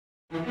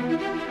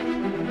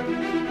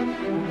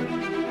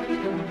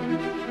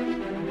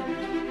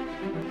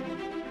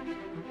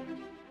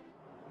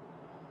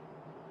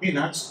Hey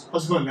Nats,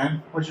 how's it going,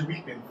 man? How's your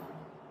week been?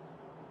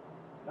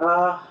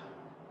 Uh,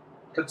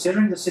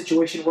 Considering the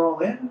situation we're all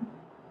in,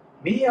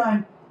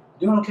 I'm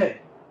doing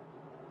okay.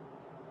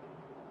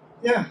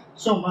 Yeah,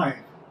 so am I.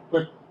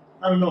 But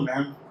I don't know,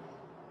 man.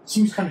 It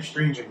seems kind of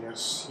strange, I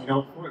guess.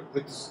 With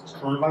this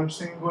coronavirus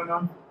thing going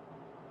on.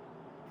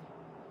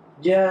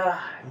 Yeah,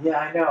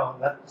 I know.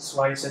 That's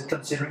why I said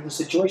considering the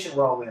situation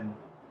we're all in.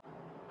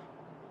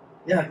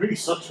 Yeah, it really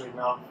sucks right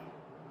now.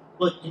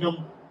 But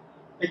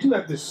I do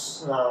have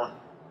this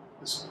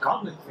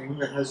gauntlet thing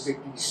that has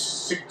like these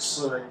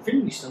six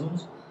Infinity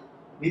Stones.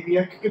 Maybe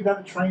I could give that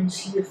a try and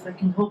see if I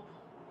can help.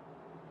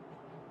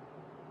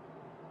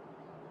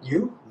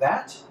 You?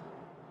 That?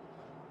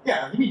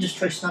 Yeah, let me just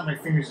try snap my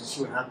fingers and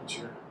see what happens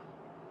here.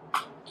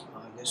 I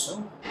guess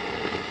so.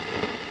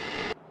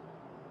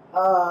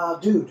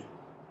 Dude.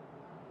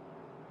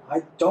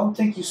 I don't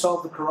think you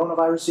solved the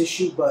coronavirus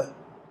issue, but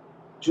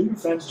two of your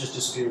friends just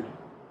disappeared.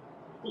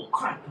 Oh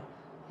crap!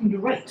 You're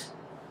right.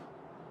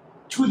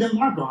 Two of them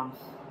are gone.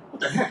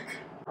 What the heck?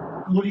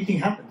 What do you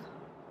think happened?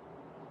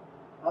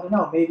 I don't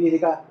know, maybe they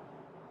got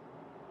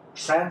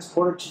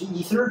transported to the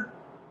ether?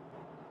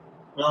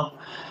 Well,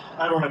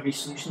 I don't have any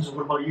solutions.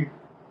 What about you?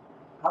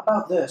 How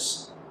about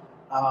this?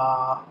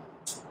 How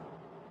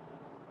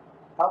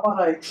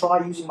about I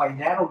try using my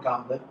nano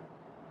gauntlet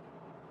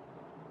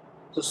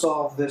to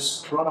solve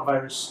this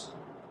coronavirus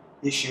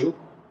issue?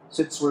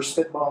 Since we're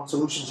spitballing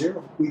solutions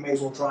here, we may as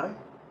well try.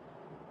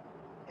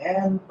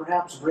 And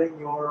perhaps bring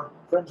your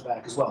friends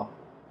back as well.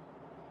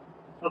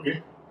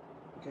 Okay.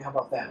 Okay, how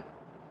about that?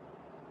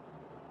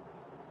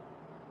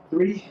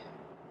 3,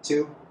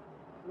 2,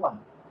 1.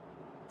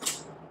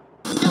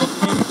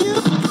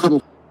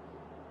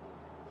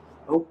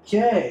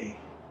 Okay.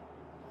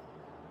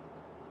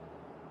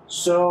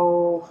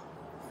 So,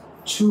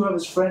 two of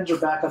his friends are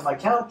back on my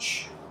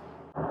couch,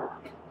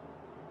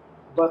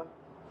 but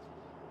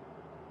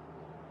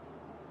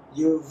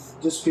you've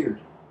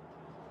disappeared.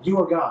 You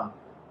are gone.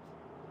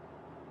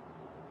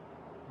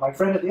 My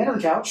friend at the end of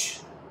the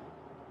couch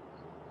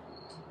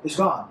is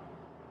gone.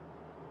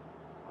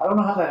 I don't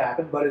know how that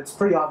happened, but it's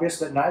pretty obvious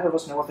that neither of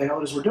us know what the hell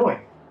it is we're doing.